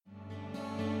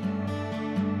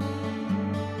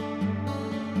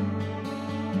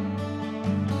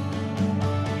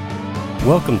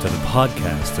Welcome to the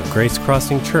podcast of Grace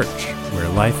Crossing Church, where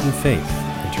life and faith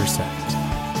intersect.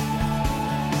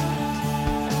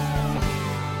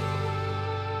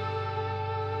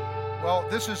 Well,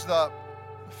 this is the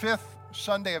fifth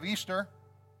Sunday of Easter,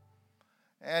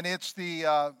 and it's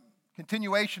the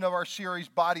continuation of our series,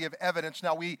 Body of Evidence.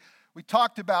 Now, we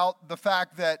talked about the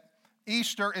fact that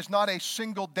Easter is not a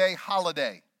single-day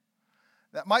holiday.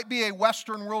 That might be a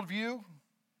Western worldview,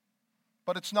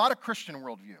 but it's not a Christian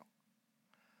worldview.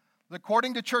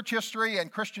 According to church history and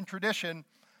Christian tradition,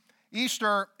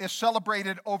 Easter is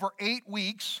celebrated over 8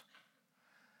 weeks,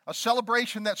 a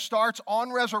celebration that starts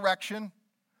on resurrection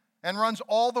and runs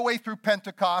all the way through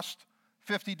Pentecost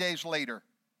 50 days later.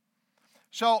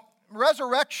 So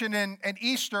resurrection and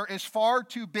Easter is far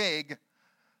too big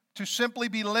to simply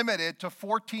be limited to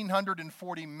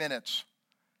 1,440 minutes.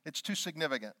 It's too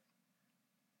significant.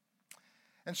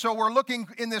 And so we're looking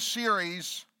in this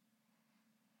series,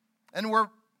 and we're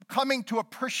coming to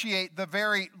appreciate the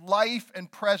very life and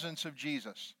presence of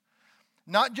Jesus.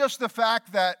 Not just the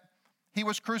fact that he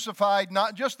was crucified,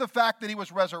 not just the fact that he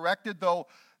was resurrected, though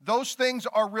those things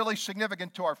are really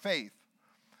significant to our faith.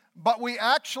 But we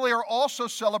actually are also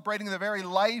celebrating the very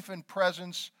life and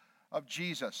presence of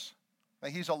Jesus,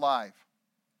 that he's alive.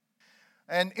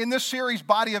 And in this series,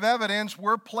 Body of Evidence,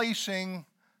 we're placing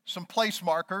some place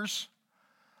markers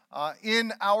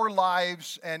in our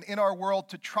lives and in our world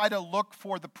to try to look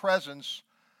for the presence,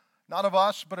 not of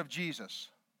us, but of Jesus.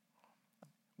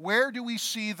 Where do we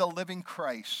see the living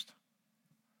Christ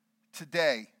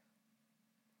today,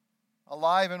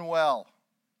 alive and well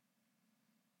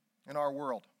in our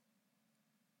world?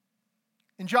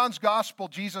 In John's Gospel,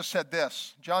 Jesus said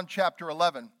this, John chapter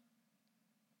 11,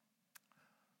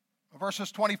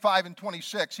 verses 25 and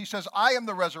 26. He says, I am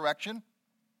the resurrection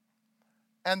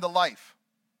and the life.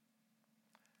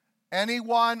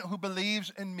 Anyone who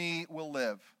believes in me will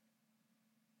live,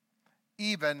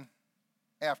 even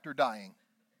after dying.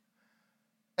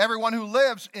 Everyone who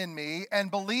lives in me and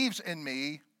believes in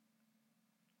me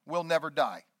will never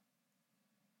die.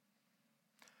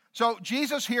 So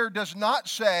Jesus here does not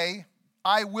say,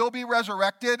 I will be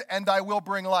resurrected and I will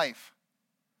bring life.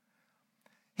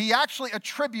 He actually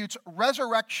attributes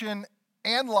resurrection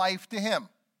and life to him.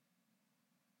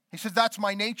 He says, that's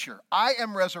my nature. I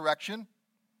am resurrection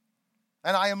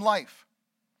and I am life.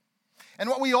 And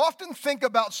what we often think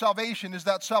about salvation is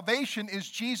that salvation is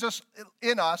Jesus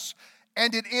in us,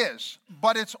 and it is,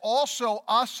 but it's also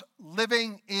us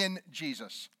living in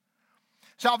Jesus.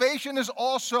 Salvation is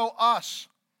also us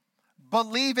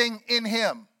believing in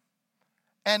him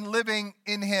and living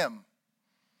in him.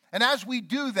 And as we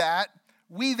do that,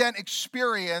 we then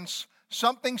experience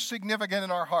something significant in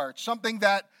our hearts, something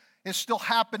that is still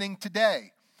happening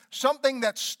today, something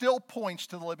that still points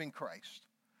to the living Christ.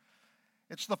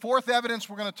 It's the fourth evidence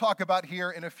we're going to talk about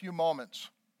here in a few moments.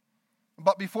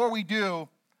 But before we do,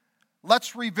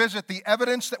 let's revisit the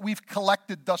evidence that we've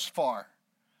collected thus far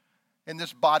in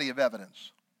this body of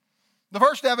evidence. The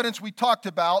first evidence we talked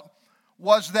about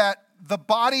was that the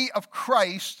body of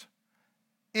Christ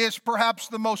is perhaps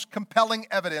the most compelling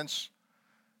evidence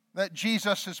that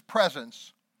Jesus'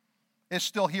 presence is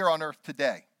still here on earth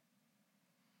today.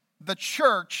 The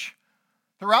church,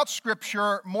 throughout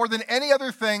Scripture, more than any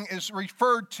other thing, is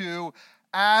referred to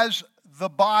as the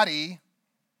body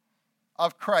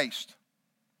of Christ,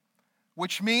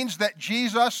 which means that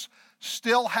Jesus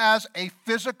still has a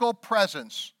physical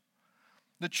presence.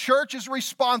 The church is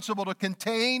responsible to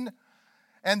contain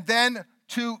and then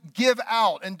to give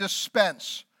out and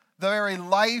dispense the very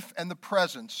life and the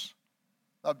presence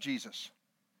of Jesus.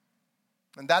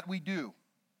 And that we do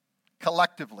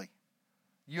collectively,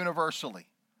 universally,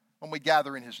 when we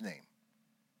gather in his name.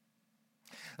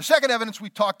 The second evidence we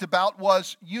talked about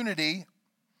was unity,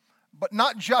 but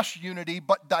not just unity,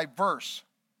 but diverse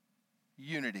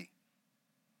unity.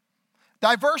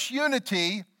 Diverse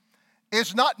unity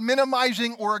is not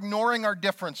minimizing or ignoring our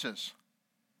differences.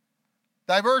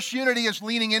 Diverse unity is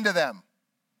leaning into them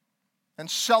and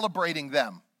celebrating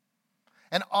them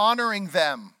and honoring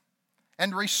them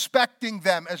and respecting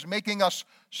them as making us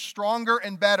stronger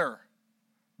and better,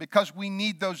 because we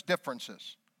need those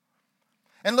differences.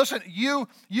 And listen, you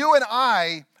and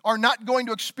I are not going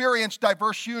to experience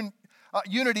diverse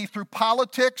unity through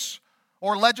politics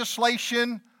or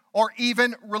legislation or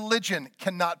even religion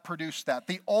cannot produce that.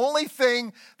 The only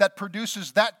thing that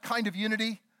produces that kind of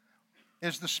unity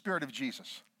is the Spirit of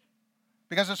Jesus,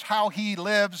 because it's how he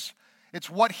lives, it's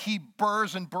what he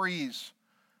burrs and breathes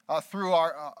through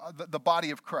the body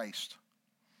of Christ.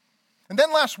 And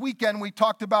then last weekend, we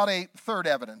talked about a third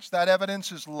evidence. That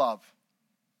evidence is love.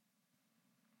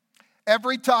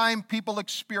 Every time people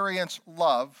experience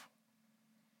love,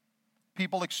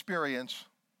 people experience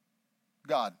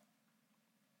God.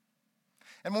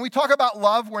 And when we talk about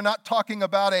love, we're not talking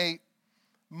about a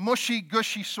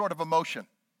mushy-gushy sort of emotion.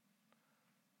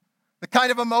 The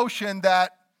kind of emotion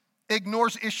that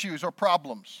ignores issues or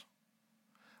problems.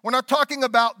 We're not talking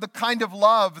about the kind of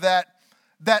love that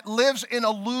lives in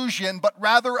illusion, but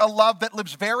rather a love that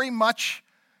lives very much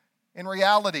in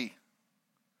reality.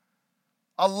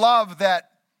 A love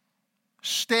that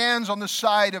stands on the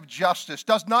side of justice,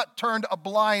 does not turn a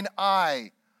blind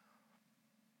eye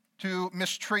to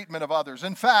mistreatment of others.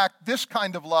 In fact, this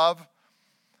kind of love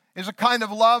is a kind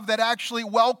of love that actually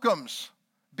welcomes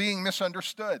being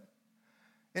misunderstood.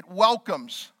 It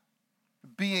welcomes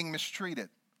being mistreated.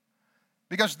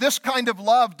 Because this kind of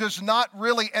love does not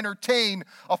really entertain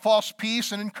a false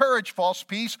peace and encourage false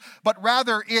peace, but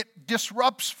rather it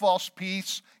disrupts false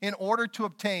peace in order to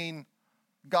obtain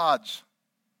God's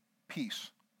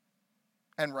peace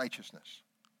and righteousness.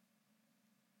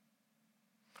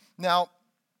 Now,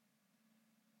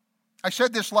 I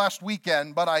said this last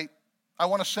weekend, but I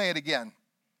want to say it again.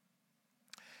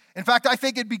 In fact, I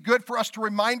think it'd be good for us to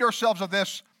remind ourselves of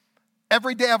this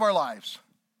every day of our lives.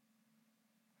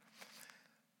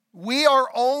 We are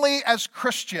only as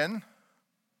Christian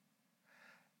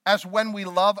as when we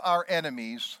love our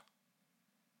enemies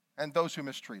and those who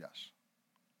mistreat us.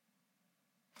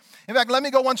 In fact, let me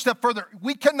go one step further.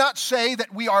 We cannot say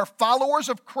that we are followers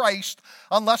of Christ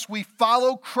unless we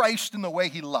follow Christ in the way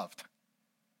he loved.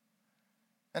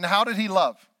 And how did he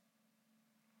love?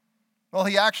 Well,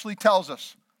 he actually tells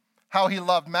us how he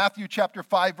loved. Matthew chapter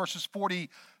 5, verses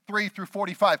 43 through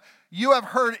 45. You have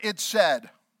heard it said,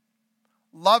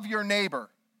 love your neighbor,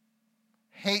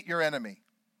 hate your enemy.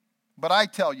 But I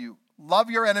tell you, love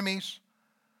your enemies,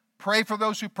 pray for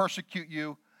those who persecute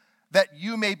you, that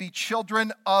you may be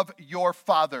children of your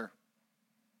Father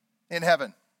in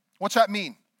heaven. What's that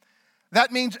mean?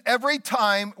 That means every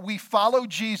time we follow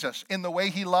Jesus in the way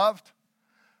he loved,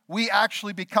 we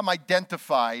actually become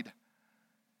identified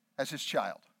as his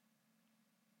child.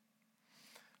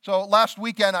 So last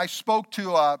weekend I spoke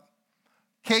to a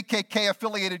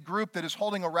KKK-affiliated group that is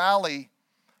holding a rally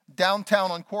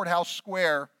downtown on Courthouse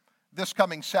Square this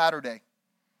coming Saturday.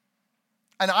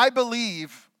 And I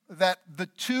believe that the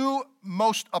two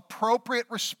most appropriate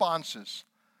responses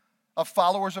of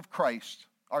followers of Christ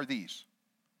are these: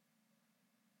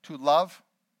 to love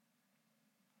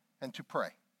and to pray.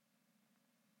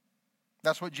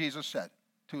 That's what Jesus said,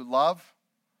 to love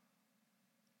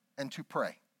and to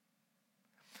pray.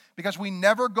 Because we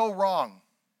never go wrong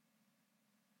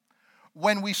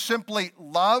when we simply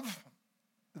love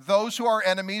those who are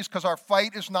enemies, because our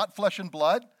fight is not flesh and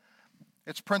blood.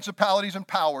 It's principalities and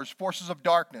powers, forces of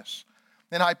darkness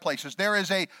in high places. There is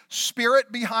a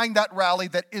spirit behind that rally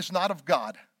that is not of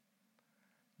God.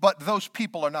 But those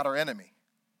people are not our enemy.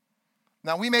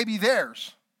 Now, we may be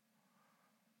theirs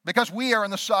because we are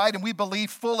on the side and we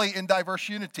believe fully in diverse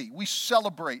unity. We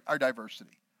celebrate our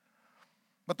diversity.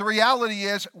 But the reality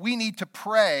is we need to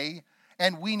pray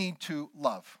and we need to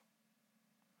love.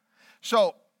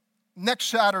 So, next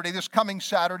Saturday, this coming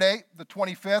Saturday, the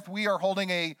 25th, we are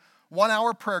holding a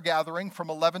 1-hour prayer gathering from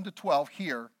 11 to 12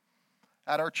 here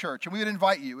at our church. And we would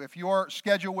invite you, if your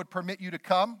schedule would permit you to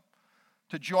come,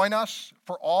 to join us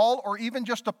for all or even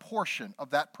just a portion of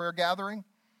that prayer gathering.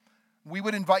 We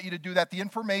would invite you to do that. The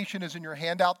information is in your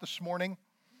handout this morning.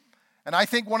 And I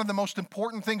think one of the most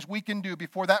important things we can do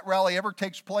before that rally ever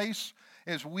takes place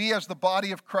is we as the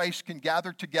body of Christ can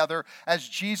gather together as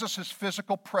Jesus'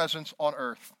 physical presence on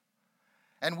earth.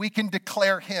 And we can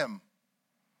declare him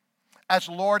as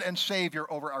Lord and Savior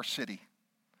over our city.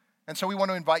 And so we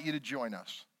want to invite you to join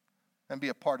us and be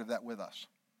a part of that with us.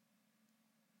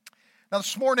 Now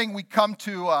this morning we come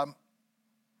to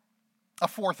a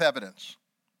fourth evidence.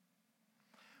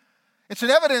 It's an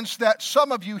evidence that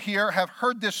some of you here have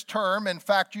heard this term. In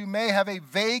fact, you may have a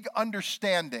vague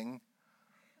understanding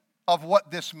of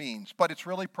what this means, but it's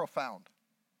really profound.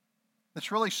 It's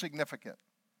really significant.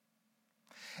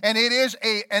 And it is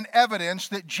an evidence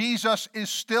that Jesus is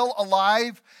still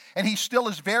alive and he still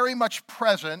is very much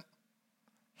present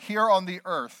here on the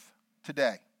earth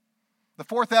today. The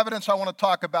fourth evidence I want to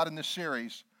talk about in this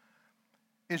series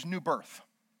is new birth.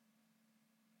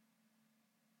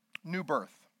 New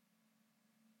birth.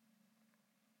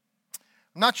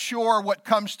 I'm not sure what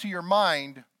comes to your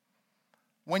mind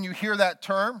when you hear that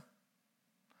term,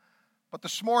 but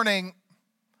this morning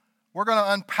we're going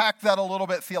to unpack that a little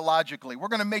bit theologically. We're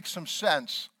going to make some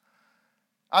sense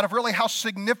out of really how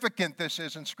significant this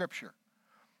is in Scripture.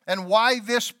 and why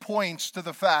this points to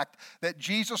the fact that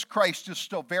Jesus Christ is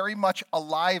still very much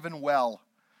alive and well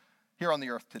here on the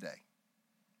earth today.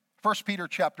 1 Peter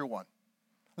chapter 1.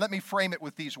 Let me frame it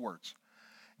with these words.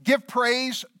 Give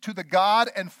praise to the God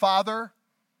and Father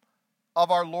of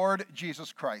our Lord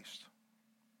Jesus Christ.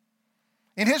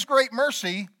 In his great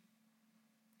mercy,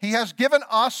 he has given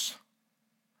us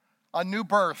a new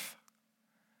birth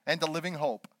and a living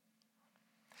hope.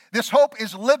 This hope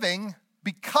is living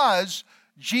because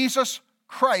Jesus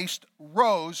Christ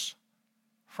rose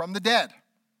from the dead.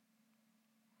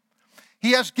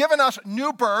 He has given us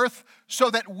new birth so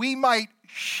that we might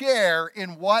share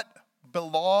in what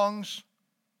belongs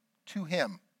to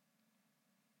him.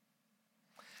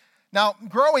 Now,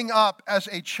 growing up as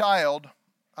a child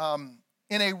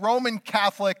in a Roman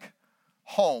Catholic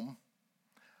home,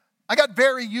 I got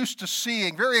very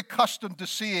accustomed to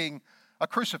seeing a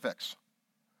crucifix.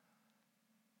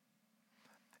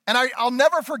 And I'll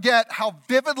never forget how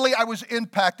vividly I was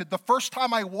impacted the first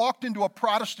time I walked into a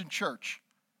Protestant church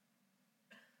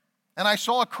and I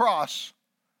saw a cross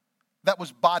that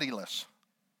was bodiless.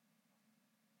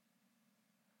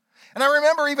 And I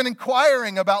remember even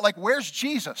inquiring about, where's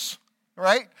Jesus,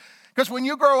 right? Because when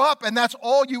you grow up and that's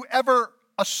all you ever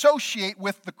associate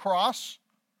with the cross,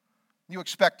 you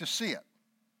expect to see it.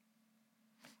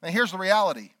 And here's the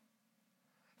reality.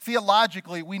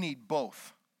 Theologically, we need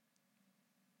both.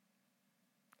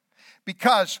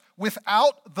 Because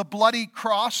without the bloody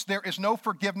cross, there is no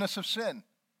forgiveness of sin.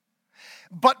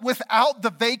 But without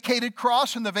the vacated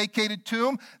cross and the vacated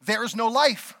tomb, there is no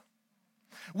life.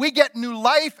 We get new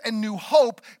life and new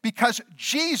hope because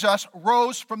Jesus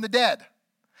rose from the dead.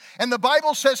 And the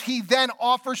Bible says he then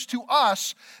offers to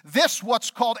us this,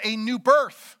 what's called a new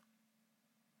birth,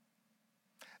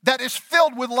 that is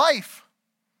filled with life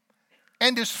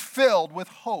and is filled with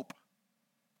hope.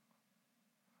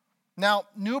 Now,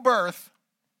 new birth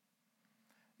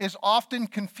is often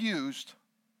confused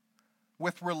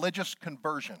with religious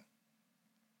conversion,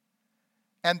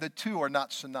 and the two are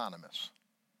not synonymous.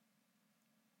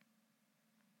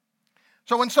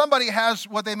 So when somebody has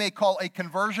what they may call a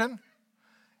conversion,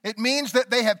 it means that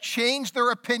they have changed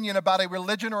their opinion about a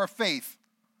religion or a faith.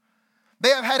 They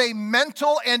have had a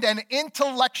mental and an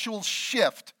intellectual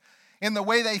shift in the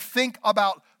way they think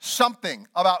about something,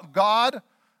 about God,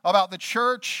 about the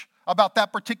church, about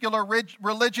that particular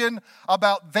religion,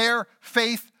 about their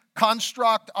faith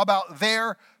construct, about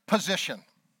their position.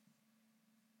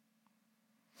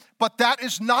 But that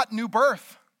is not new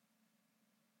birth.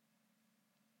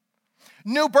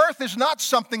 New birth is not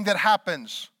something that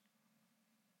happens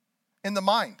in the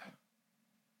mind.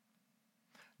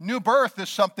 New birth is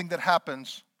something that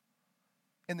happens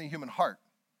in the human heart.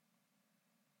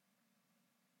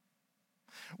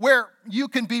 Where you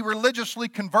can be religiously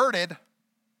converted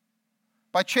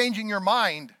by changing your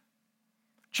mind,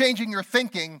 changing your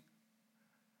thinking.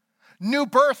 New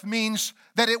birth means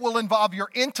that it will involve your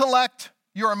intellect,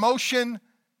 your emotion,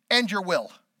 and your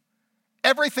will.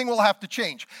 Everything will have to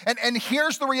change. And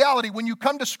here's the reality. When you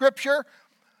come to Scripture,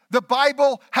 the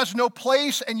Bible has no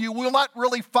place, and you will not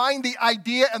really find the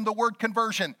idea and the word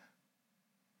conversion.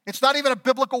 It's not even a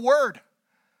biblical word.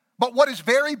 But what is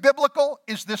very biblical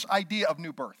is this idea of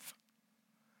new birth.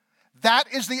 That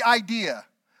is the idea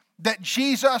that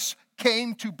Jesus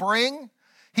came to bring.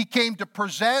 He came to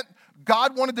present.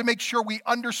 God wanted to make sure we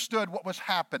understood what was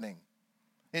happening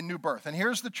in new birth. And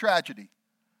here's the tragedy.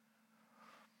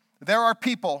 There are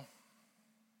people,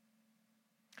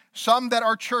 some that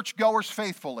are churchgoers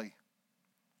faithfully,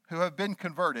 who have been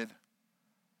converted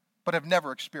but have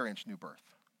never experienced new birth.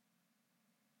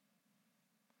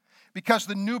 Because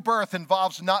the new birth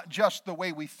involves not just the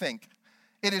way we think.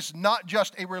 It is not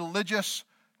just a religious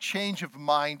change of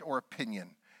mind or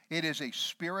opinion. It is a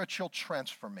spiritual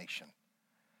transformation.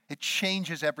 It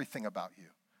changes everything about you.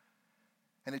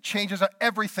 And it changes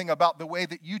everything about the way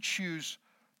that you choose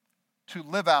to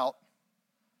live out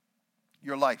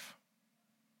your life.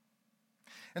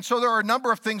 And so there are a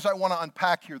number of things I want to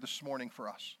unpack here this morning for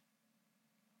us.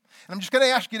 And I'm just going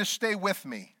to ask you to stay with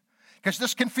me, because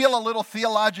this can feel a little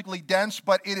theologically dense,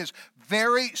 but it is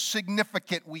very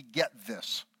significant we get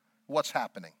this, what's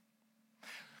happening.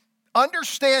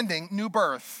 Understanding new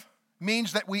birth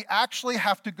means that we actually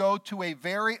have to go to a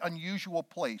very unusual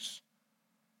place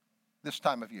this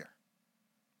time of year.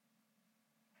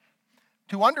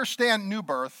 To understand new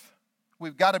birth,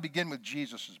 we've got to begin with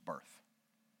Jesus' birth.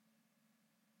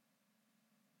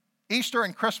 Easter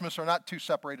and Christmas are not two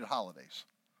separated holidays.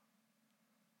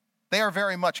 They are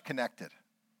very much connected.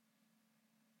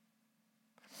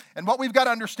 And what we've got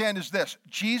to understand is this: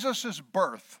 Jesus'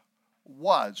 birth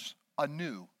was a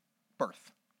new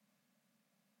birth.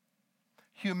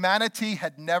 humanity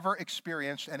had never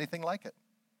experienced anything like it.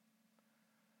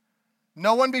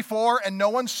 No one before and no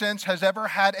one since has ever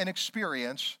had an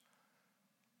experience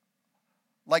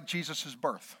like Jesus'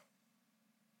 birth.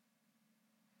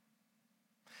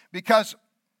 Because,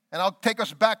 and I'll take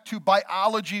us back to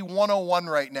biology 101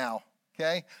 right now,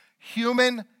 okay?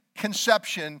 Human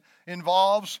conception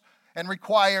involves and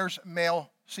requires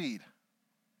male seed.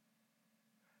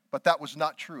 But that was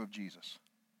not true of Jesus.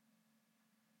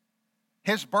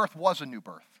 His birth was a new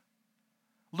birth.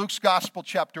 Luke's Gospel,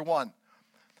 chapter 1,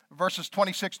 verses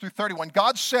 26 through 31.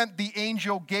 God sent the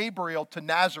angel Gabriel to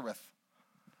Nazareth,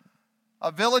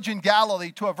 a village in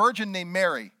Galilee, to a virgin named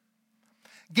Mary.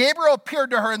 Gabriel appeared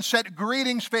to her and said,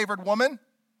 "Greetings, favored woman.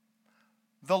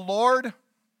 The Lord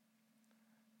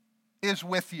is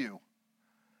with you."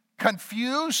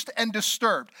 Confused and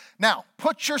disturbed. Now,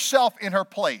 put yourself in her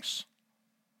place.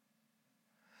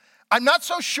 I'm not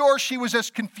so sure she was as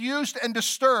confused and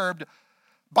disturbed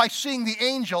by seeing the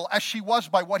angel as she was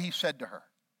by what he said to her.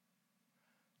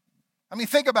 I mean,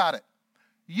 think about it.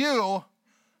 You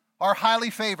are highly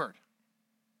favored.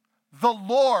 The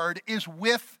Lord is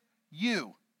with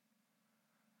you.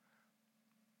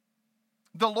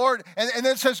 The Lord, and then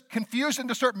it says confused and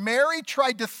disturbed. Mary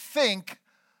tried to think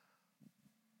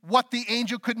what the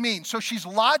angel could mean. So she's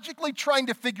logically trying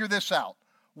to figure this out.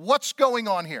 What's going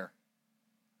on here?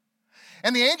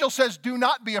 And the angel says, "Do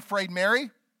not be afraid, Mary,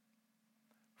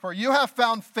 for you have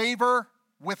found favor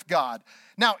with God."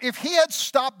 Now, if he had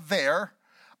stopped there,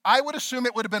 I would assume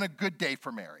it would have been a good day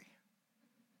for Mary.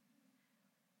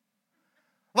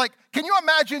 Like, can you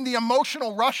imagine the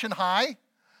emotional rush and high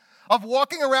of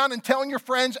walking around and telling your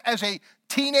friends as a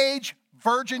teenage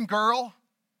virgin girl,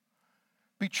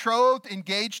 betrothed,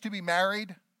 engaged to be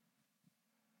married,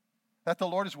 that the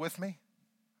Lord is with me,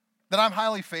 that I'm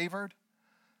highly favored,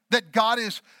 that God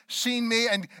has seen me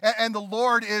and the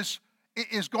Lord is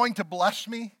going to bless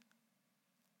me?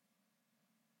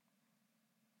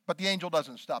 But the angel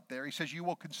doesn't stop there. He says, "You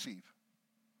will conceive,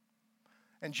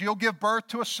 and you'll give birth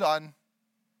to a son,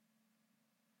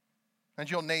 and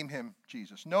you'll name him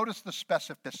Jesus." Notice the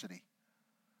specificity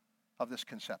of this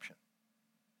conception.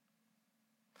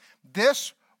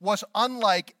 This was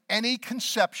unlike any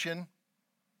conception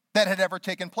that had ever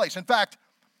taken place. In fact,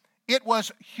 it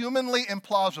was humanly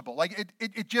implausible. Like,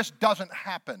 it just doesn't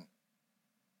happen.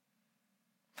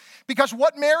 Because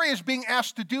what Mary is being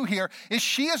asked to do here is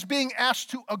she is being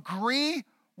asked to agree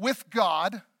with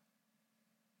God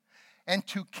and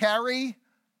to carry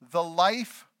the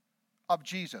life of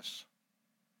Jesus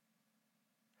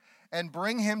and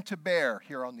bring him to bear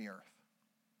here on the earth.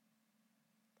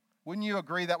 Wouldn't you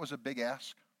agree that was a big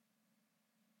ask?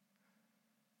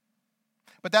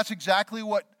 But that's exactly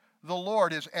what the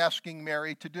Lord is asking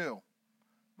Mary to do.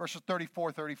 Verses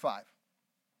 34, 35.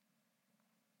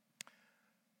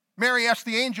 Mary asked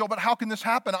the angel, "But how can this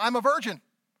happen? I'm a virgin."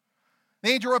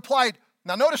 The angel replied,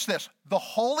 now notice this, "The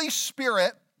Holy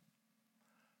Spirit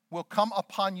will come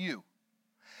upon you.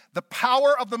 The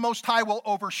power of the Most High will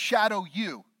overshadow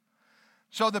you.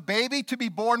 So the baby to be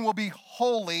born will be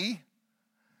holy,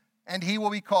 and he will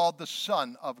be called the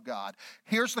Son of God."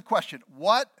 Here's the question.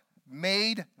 What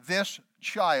made this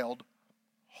child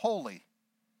holy?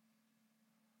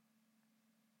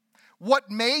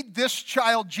 What made this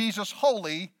child Jesus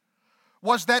holy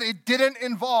was that it didn't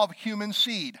involve human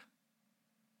seed.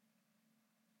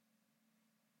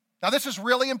 Now, this is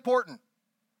really important.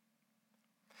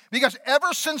 Because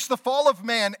ever since the fall of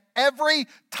man, every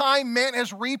time man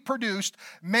has reproduced,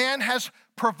 man has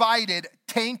provided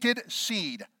tainted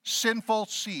seed, sinful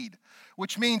seed,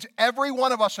 which means every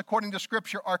one of us, according to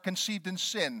Scripture, are conceived in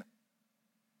sin.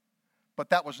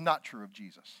 But that was not true of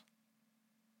Jesus.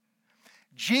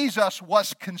 Jesus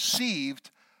was conceived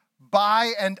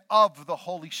by and of the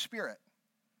Holy Spirit.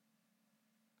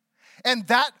 And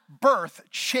that birth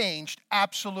changed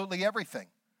absolutely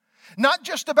everything. Not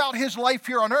just about his life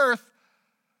here on earth,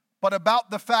 but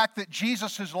about the fact that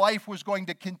Jesus' life was going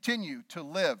to continue to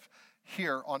live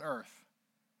here on earth.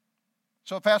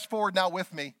 So fast forward now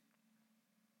with me,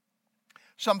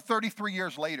 some 33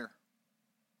 years later.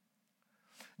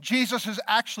 Jesus is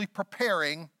actually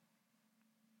preparing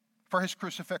for his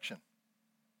crucifixion.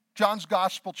 John's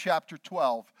Gospel, chapter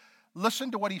 12. Listen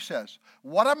to what he says.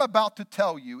 "What I'm about to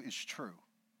tell you is true.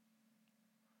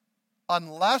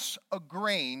 Unless a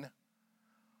grain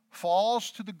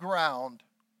falls to the ground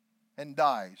and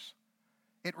dies,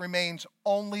 it remains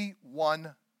only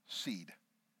one seed.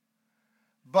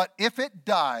 But if it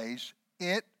dies,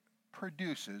 it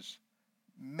produces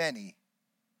many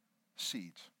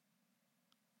seeds."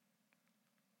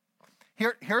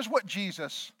 Here's what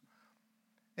Jesus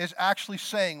is actually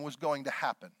saying was going to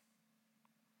happen.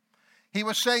 He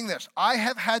was saying this: I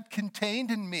have had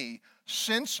contained in me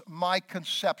since my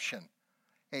conception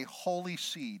a holy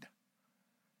seed,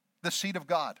 the seed of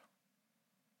God.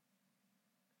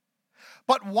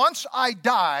 But once I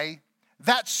die,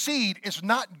 that seed is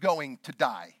not going to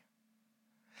die.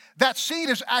 That seed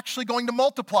is actually going to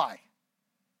multiply.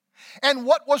 And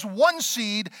what was one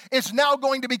seed is now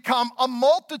going to become a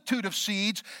multitude of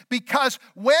seeds, because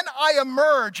when I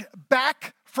emerge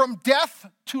back from death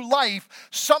to life,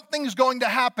 something's going to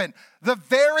happen. The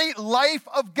very life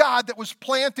of God that was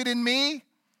planted in me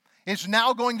is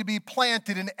now going to be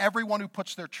planted in everyone who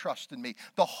puts their trust in me.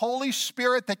 The Holy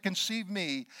Spirit that conceived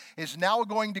me is now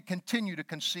going to continue to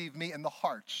conceive me in the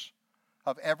hearts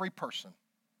of every person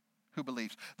who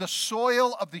believes. The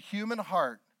soil of the human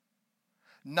heart,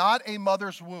 not a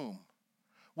mother's womb,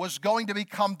 was going to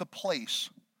become the place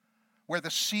where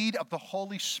the seed of the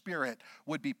Holy Spirit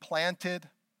would be planted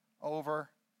over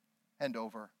and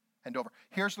over and over.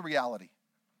 Here's the reality.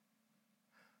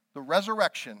 The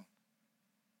resurrection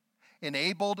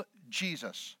enabled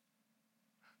Jesus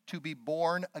to be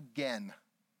born again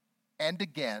and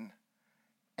again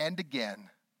and again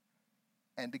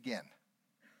and again.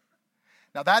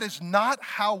 Now, that is not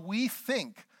how we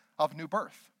think of new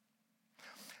birth.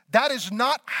 That is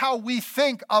not how we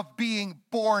think of being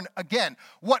born again.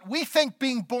 What we think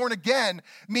being born again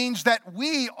means that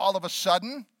we, all of a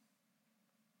sudden,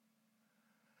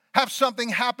 have something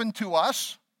happen to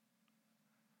us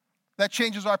that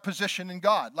changes our position in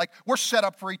God. Like, we're set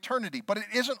up for eternity, but it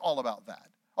isn't all about that.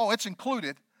 Oh, it's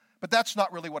included, but that's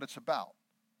not really what it's about.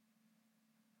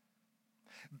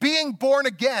 Being born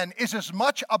again is as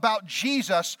much about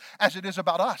Jesus as it is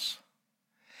about us.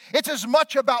 It's as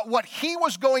much about what he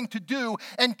was going to do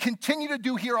and continue to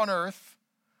do here on earth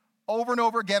over and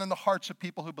over again in the hearts of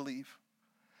people who believe,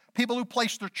 people who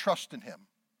place their trust in him.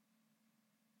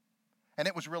 And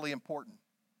it was really important.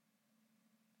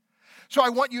 So I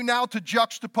want you now to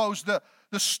juxtapose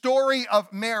the story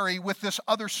of Mary with this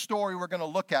other story we're going to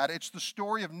look at. It's the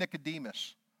story of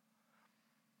Nicodemus.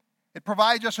 It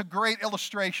provides us a great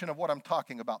illustration of what I'm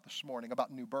talking about this morning, about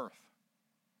new birth.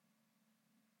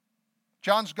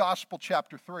 John's Gospel,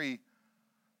 chapter 3,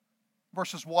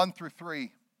 verses 1 through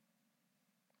 3.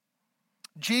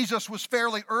 Jesus was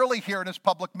fairly early here in his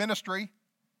public ministry.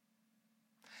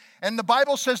 And the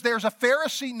Bible says there's a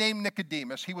Pharisee named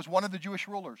Nicodemus. He was one of the Jewish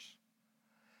rulers.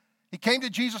 He came to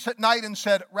Jesus at night and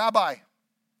said, "Rabbi,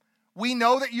 we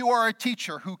know that you are a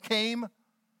teacher who came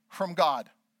from God.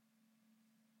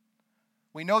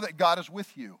 We know that God is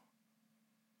with you.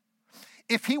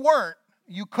 If he weren't,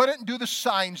 you couldn't do the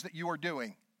signs that you are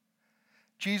doing."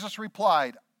 Jesus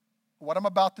replied, "What I'm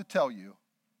about to tell you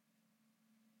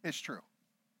is true.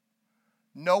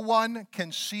 No one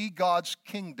can see God's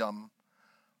kingdom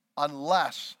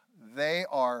unless they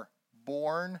are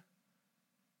born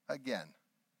again."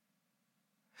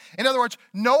 In other words,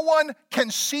 no one can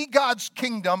see God's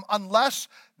kingdom unless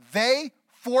they,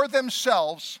 for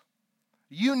themselves,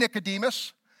 you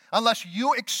Nicodemus, unless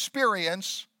you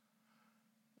experience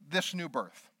this new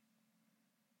birth.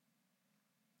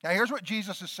 Now here's what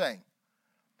Jesus is saying.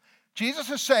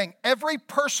 Jesus is saying every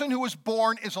person who is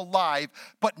born is alive,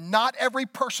 but not every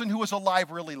person who is alive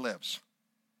really lives.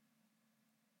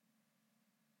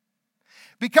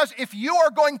 Because if you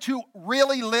are going to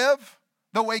really live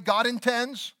the way God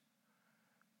intends,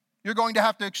 you're going to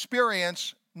have to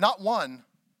experience not one,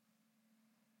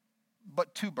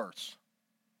 but two births.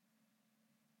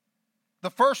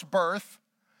 The first birth,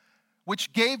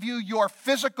 which gave you your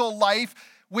physical life,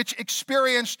 which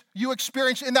you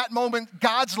experienced in that moment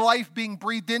God's life being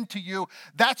breathed into you,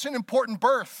 that's an important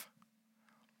birth.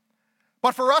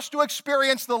 But for us to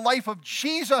experience the life of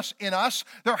Jesus in us,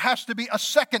 there has to be a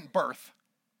second birth.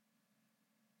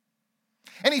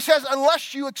 And he says,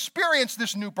 unless you experience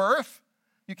this new birth,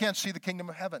 you can't see the kingdom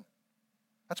of heaven.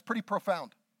 That's pretty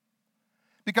profound.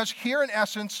 Because here, in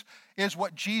essence, is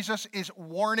what Jesus is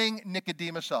warning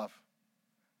Nicodemus of.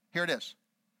 Here it is.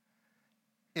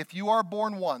 If you are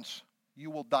born once,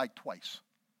 you will die twice.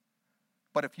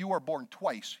 But if you are born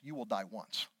twice, you will die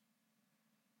once.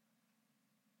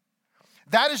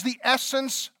 That is the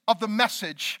essence of the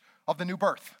message of the new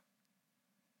birth.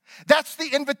 That's the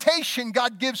invitation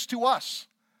God gives to us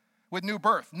with new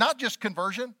birth. Not just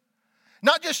conversion,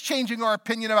 not just changing our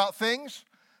opinion about things,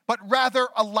 but rather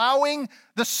allowing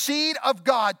the seed of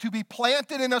God to be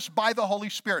planted in us by the Holy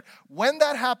Spirit. When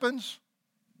that happens,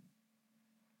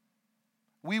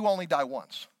 we will only die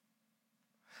once.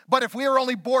 But if we are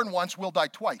only born once, we'll die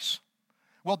twice.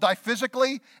 We'll die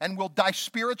physically and we'll die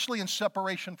spiritually in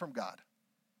separation from God.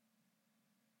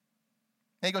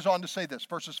 And he goes on to say this,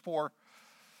 verses 4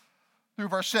 through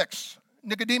verse 6.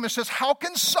 Nicodemus says, how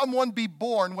can someone be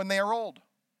born when they are old?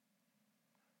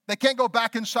 They can't go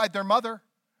back inside their mother.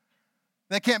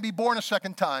 They can't be born a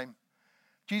second time.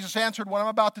 Jesus answered, what I'm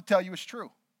about to tell you is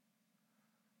true.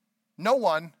 No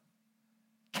one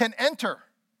can enter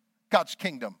God's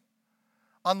kingdom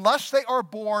unless they are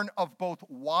born of both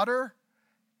water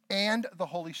and the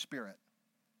Holy Spirit.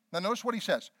 Now notice what he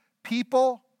says.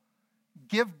 People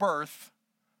give birth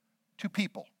to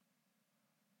people.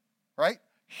 Right?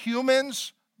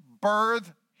 Humans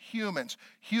birth humans.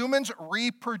 Humans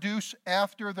reproduce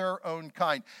after their own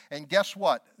kind. And guess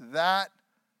what? That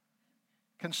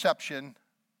conception,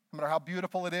 no matter how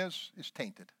beautiful it is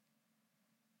tainted.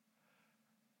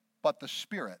 But the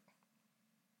Spirit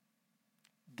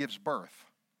gives birth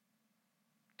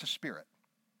to spirit.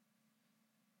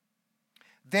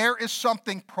 There is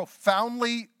something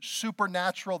profoundly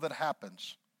supernatural that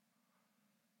happens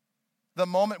the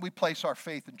moment we place our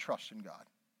faith and trust in God.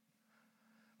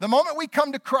 The moment we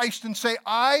come to Christ and say,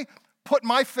 I put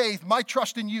my faith, my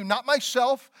trust in you, not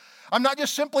myself. I'm not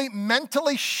just simply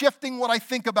mentally shifting what I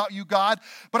think about you, God,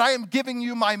 but I am giving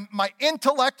you my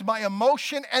intellect, my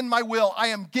emotion, and my will. I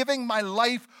am giving my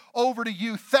life over to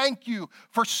you. Thank you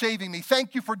for saving me.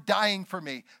 Thank you for dying for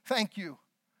me. Thank you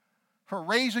for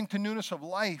raising to newness of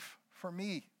life for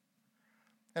me.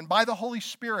 And by the Holy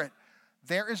Spirit,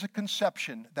 there is a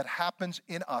conception that happens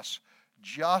in us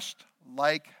just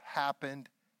like happened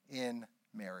in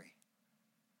Mary.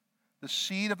 The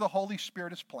seed of the Holy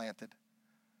Spirit is planted,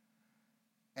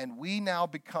 and we now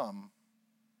become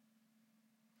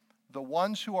the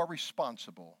ones who are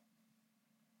responsible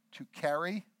to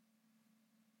carry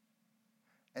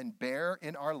and bear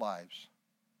in our lives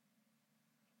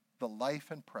the life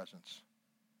and presence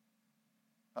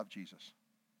of Jesus.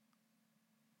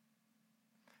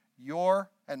 Your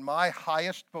and my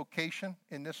highest vocation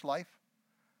in this life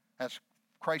as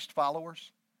Christ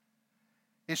followers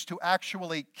is to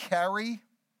actually carry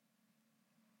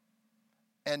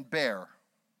and bear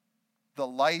the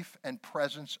life and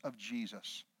presence of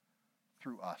Jesus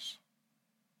through us.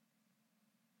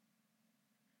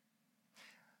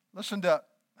 Listen to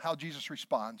how Jesus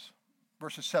responds,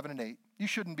 verses 7 and 8. You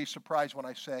shouldn't be surprised when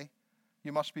I say,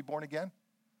 you must be born again.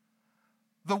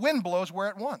 The wind blows where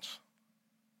it wants.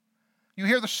 You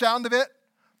hear the sound of it,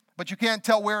 but you can't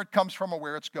tell where it comes from or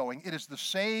where it's going. It is the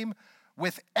same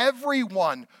with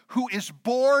everyone who is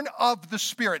born of the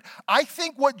Spirit. I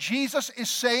think what Jesus is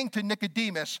saying to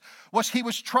Nicodemus was he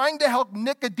was trying to help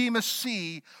Nicodemus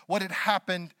see what had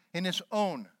happened in his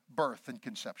own birth and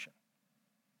conception.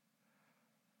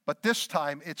 But this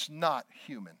time, it's not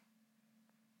human.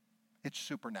 It's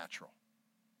supernatural.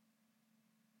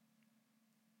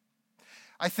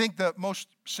 I think the most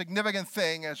significant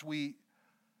thing as we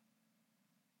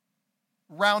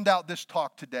round out this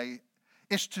talk today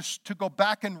is to go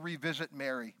back and revisit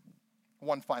Mary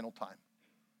one final time.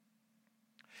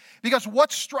 Because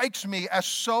what strikes me as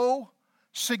so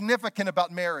significant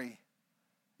about Mary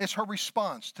is her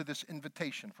response to this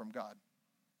invitation from God.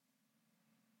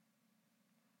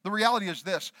 The reality is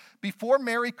this: before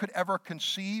Mary could ever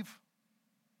conceive,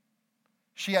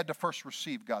 she had to first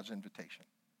receive God's invitation.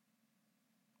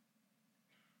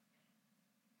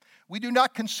 We do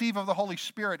not conceive of the Holy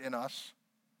Spirit in us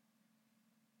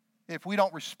if we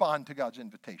don't respond to God's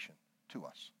invitation to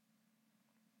us.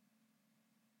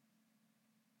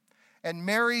 And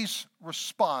Mary's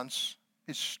response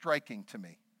is striking to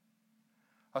me,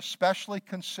 especially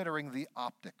considering the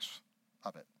optics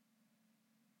of it.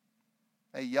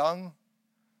 A young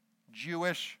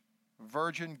Jewish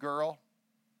virgin girl,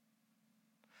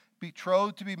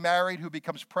 betrothed to be married, who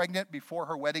becomes pregnant before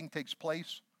her wedding takes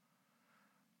place,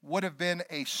 would have been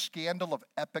a scandal of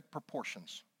epic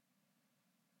proportions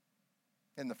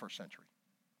in the first century.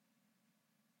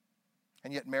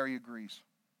 And yet Mary agrees.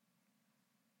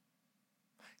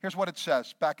 Here's what it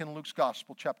says back in Luke's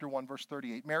Gospel, chapter 1, verse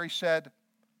 38. Mary said,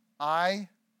 I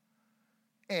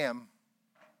am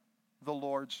the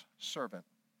Lord's servant,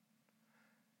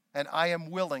 and I am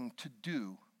willing to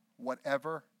do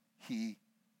whatever he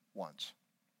wants.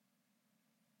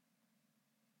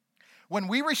 When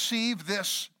we receive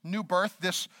this new birth,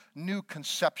 this new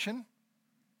conception,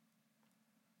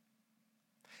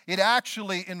 it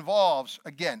actually involves,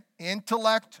 again,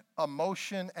 intellect,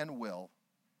 emotion, and will.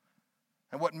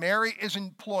 And what Mary is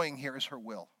employing here is her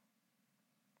will.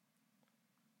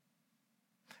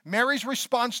 Mary's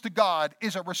response to God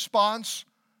is a response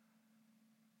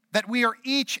that we are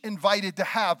each invited to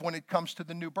have when it comes to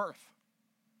the new birth.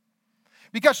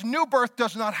 Because new birth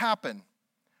does not happen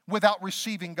without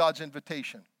receiving God's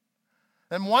invitation.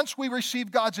 And once we receive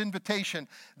God's invitation,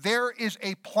 there is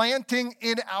a planting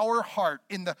in our heart,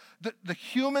 in the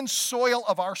human soil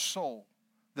of our soul,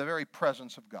 the very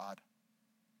presence of God.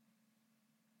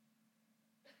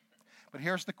 But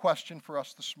here's the question for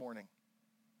us this morning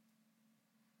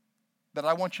that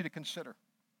I want you to consider.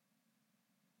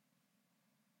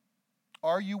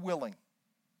 Are you willing?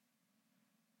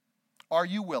 Are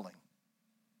you willing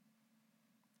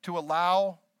to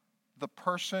allow the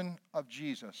person of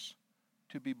Jesus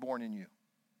to be born in you?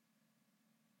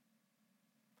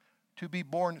 To be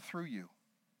born through you?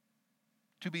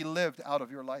 To be lived out of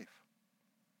your life?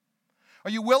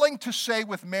 Are you willing to say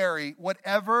with Mary,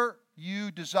 whatever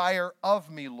you desire of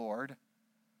me, Lord,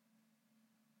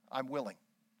 I'm willing?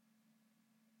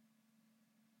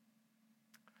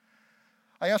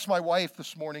 I asked my wife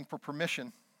this morning for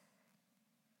permission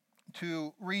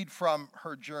to read from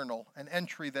her journal an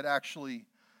entry that actually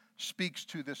speaks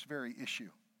to this very issue.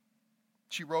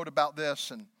 She wrote about this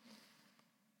and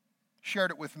shared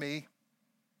it with me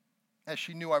as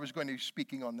she knew I was going to be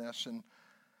speaking on this. And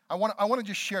I want to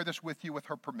just share this with you with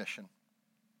her permission.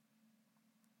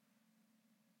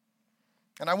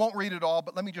 And I won't read it all,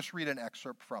 but let me just read an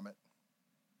excerpt from it.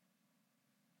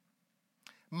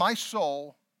 My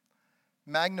soul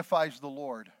magnifies the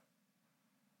Lord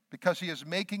because he is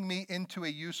making me into a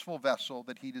useful vessel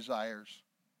that he desires.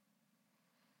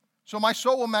 So my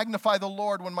soul will magnify the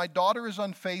Lord when my daughter is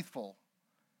unfaithful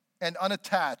and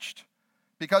unattached,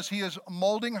 because he is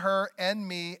molding her and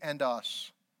me and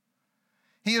us.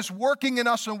 He is working in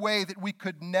us in a way that we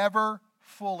could never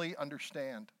fully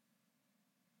understand.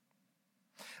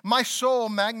 My soul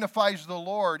magnifies the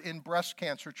Lord in breast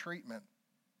cancer treatment,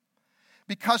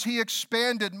 because he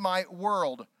expanded my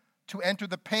world to enter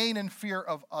the pain and fear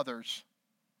of others.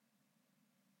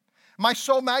 My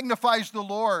soul magnifies the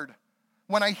Lord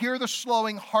when I hear the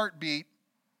slowing heartbeat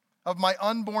of my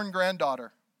unborn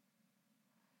granddaughter,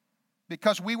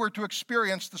 because we were to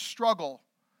experience the struggle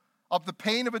of the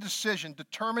pain of a decision to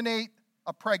terminate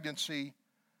a pregnancy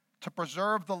to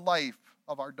preserve the life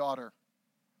of our daughter,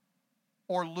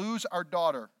 or lose our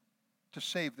daughter to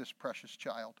save this precious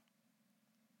child.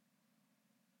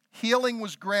 Healing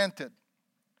was granted,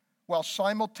 while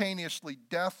simultaneously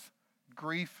death,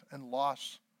 grief, and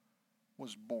loss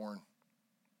was born.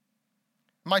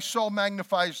 My soul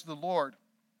magnifies the Lord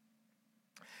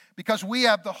because we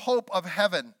have the hope of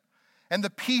heaven and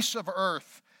the peace of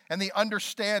earth and the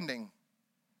understanding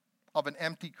of an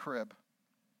empty crib.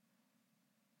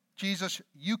 Jesus,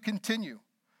 you continue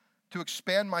to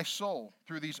expand my soul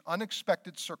through these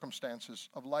unexpected circumstances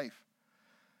of life.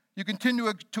 You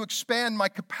continue to expand my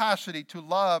capacity to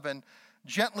love and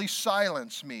gently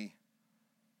silence me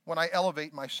when I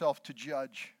elevate myself to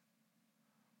judge.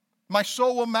 My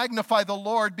soul will magnify the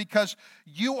Lord because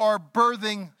you are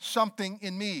birthing something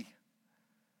in me.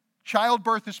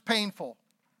 Childbirth is painful.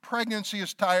 Pregnancy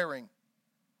is tiring.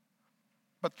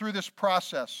 But through this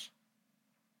process,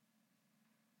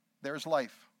 there's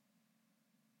life.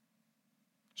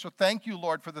 So thank you,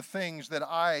 Lord, for the things that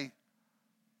I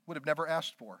would have never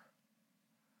asked for.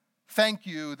 Thank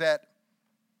you that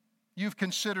you've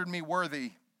considered me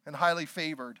worthy and highly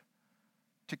favored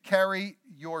to carry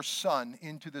your Son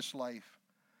into this life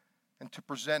and to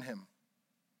present him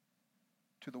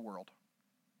to the world.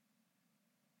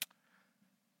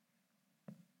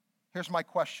 Here's my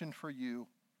question for you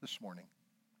this morning.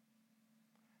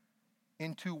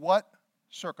 Into what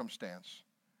circumstance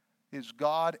is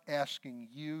God asking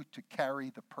you to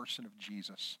carry the person of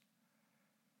Jesus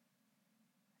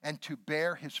and to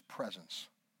bear his presence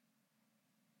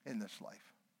in this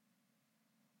life?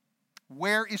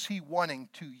 Where is he wanting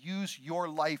to use your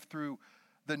life through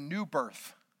the new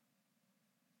birth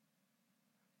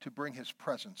to bring his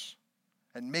presence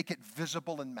and make it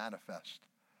visible and manifest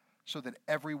so that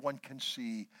everyone can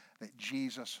see that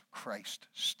Jesus Christ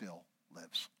still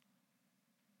lives?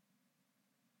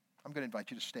 I'm going to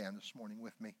invite you to stand this morning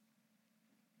with me.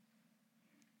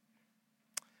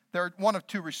 There are one of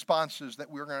two responses that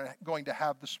we're going to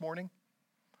have this morning.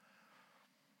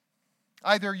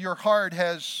 Either your heart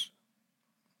has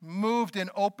moved in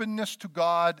openness to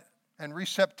God and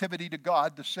receptivity to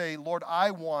God to say, Lord,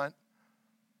 I want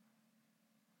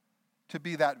to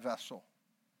be that vessel.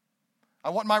 I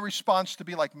want my response to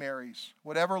be like Mary's.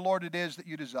 Whatever, Lord, it is that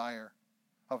you desire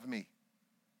of me,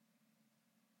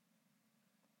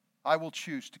 I will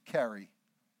choose to carry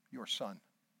your Son.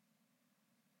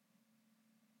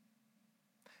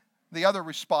 The other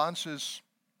response is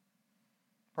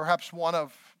perhaps one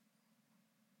of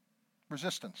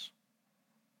resistance.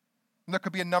 And there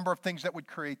could be a number of things that would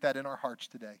create that in our hearts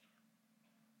today.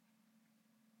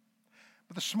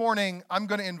 But this morning, I'm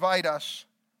going to invite us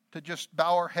to just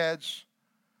bow our heads,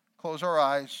 close our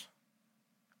eyes,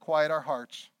 quiet our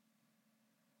hearts.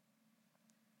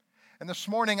 And this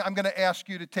morning, I'm going to ask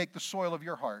you to take the soil of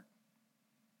your heart,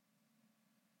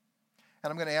 and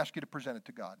I'm going to ask you to present it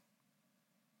to God.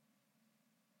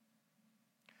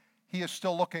 He is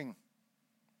still looking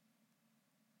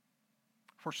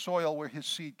for soil where his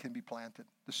seed can be planted,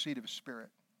 the seed of his Spirit.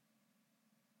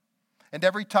 And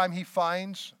every time he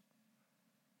finds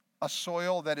a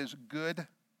soil that is good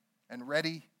and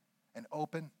ready and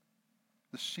open,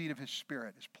 the seed of his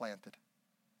Spirit is planted.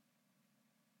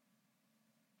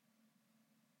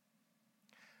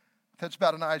 With heads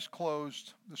bowed and eyes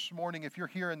closed, this morning, if you're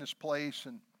here in this place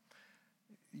and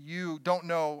you don't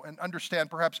know and understand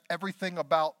perhaps everything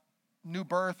about new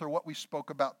birth or what we spoke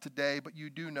about today, but you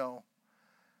do know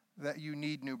that you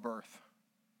need new birth.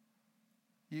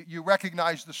 You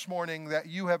recognize this morning that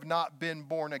you have not been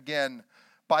born again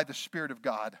by the Spirit of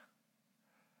God.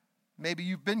 Maybe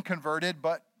you've been converted,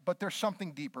 but there's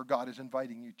something deeper God is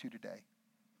inviting you to today.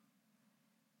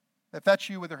 If that's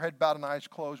you with your head bowed and eyes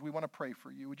closed, we want to pray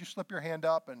for you. Would you slip your hand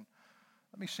up and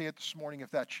let me see it this morning if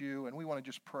that's you. And we want to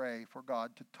just pray for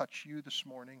God to touch you this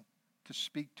morning, to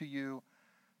speak to you,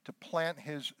 to plant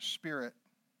his Spirit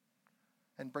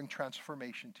and bring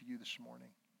transformation to you this morning.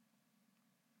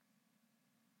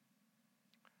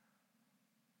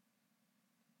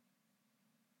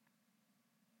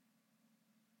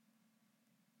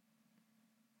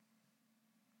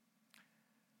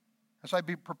 As I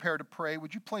be prepared to pray,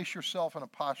 would you place yourself in a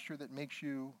posture that makes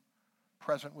you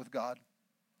present with God?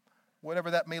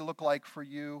 Whatever that may look like for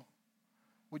you,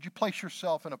 would you place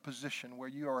yourself in a position where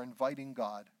you are inviting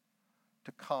God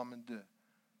to come and to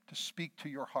speak to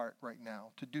your heart right now,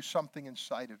 to do something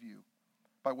inside of you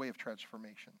by way of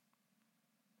transformation?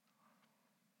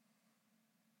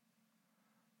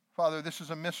 Father, this is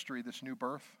a mystery, this new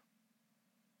birth.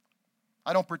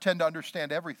 I don't pretend to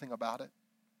understand everything about it.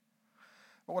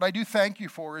 But what I do thank you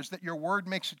for is that your word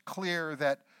makes it clear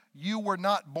that you were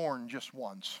not born just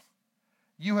once.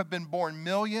 You have been born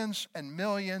millions and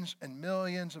millions and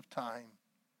millions of times.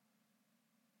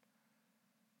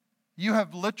 You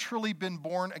have literally been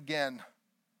born again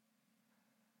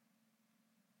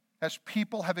as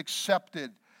people have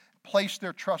accepted, placed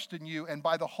their trust in you, and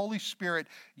by the Holy Spirit,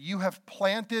 you have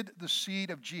planted the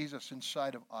seed of Jesus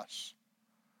inside of us.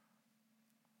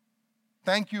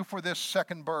 Thank you for this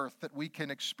second birth that we can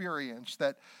experience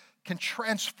that can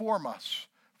transform us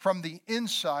from the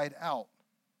inside out.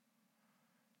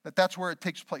 That's where it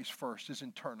takes place first, is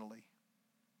internally.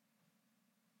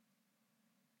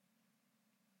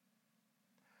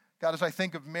 God, as I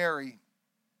think of Mary,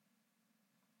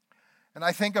 and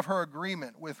I think of her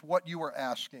agreement with what you were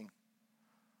asking,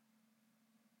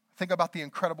 think about the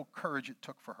incredible courage it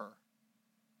took for her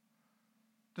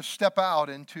to step out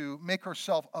and to make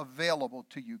herself available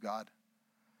to you, God.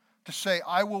 To say,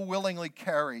 I will willingly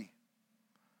carry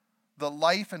the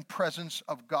life and presence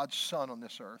of God's Son on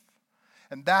this earth.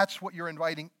 And that's what you're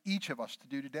inviting each of us to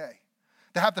do today.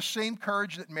 To have the same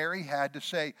courage that Mary had to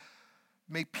say,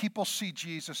 may people see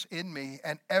Jesus in me,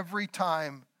 and every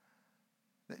time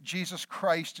that Jesus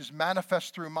Christ is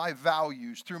manifest through my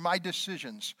values, through my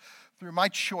decisions, through my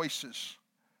choices,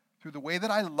 through the way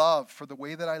that I love, for the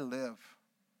way that I live,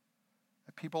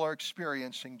 that people are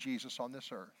experiencing Jesus on this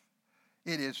earth.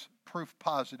 It is proof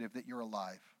positive that you're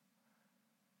alive.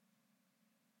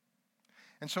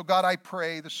 And so, God, I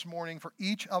pray this morning for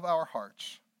each of our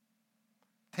hearts.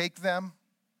 Take them,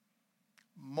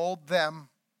 mold them,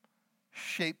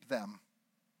 shape them.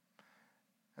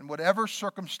 And whatever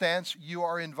circumstance you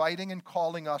are inviting and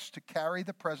calling us to carry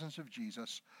the presence of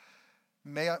Jesus,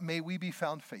 may we be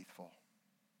found faithful.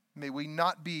 May we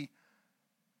not be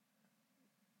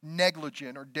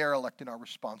negligent or derelict in our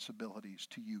responsibilities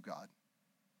to you, God.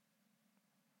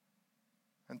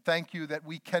 And thank you that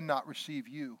we cannot receive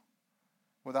you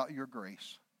without your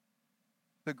grace.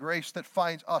 The grace that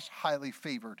finds us highly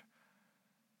favored,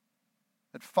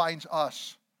 that finds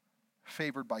us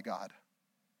favored by God.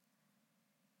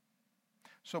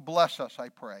 So bless us, I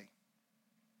pray.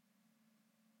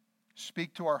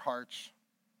 Speak to our hearts.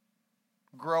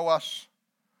 Grow us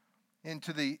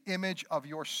into the image of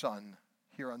your Son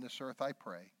here on this earth, I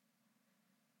pray.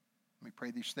 We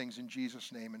pray these things in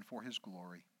Jesus' name and for his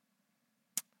glory.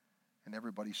 And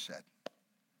everybody said,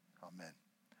 amen.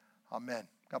 Amen.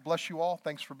 God bless you all.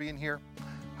 Thanks for being here.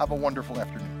 Have a wonderful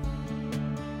afternoon.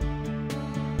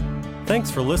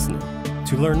 Thanks for listening.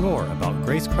 To learn more about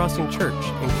Grace Crossing Church,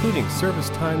 including service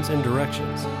times and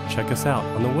directions, check us out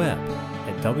on the web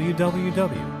at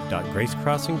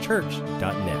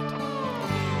www.gracecrossingchurch.net.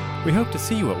 We hope to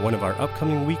see you at one of our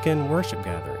upcoming weekend worship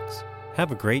gatherings.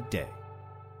 Have a great day.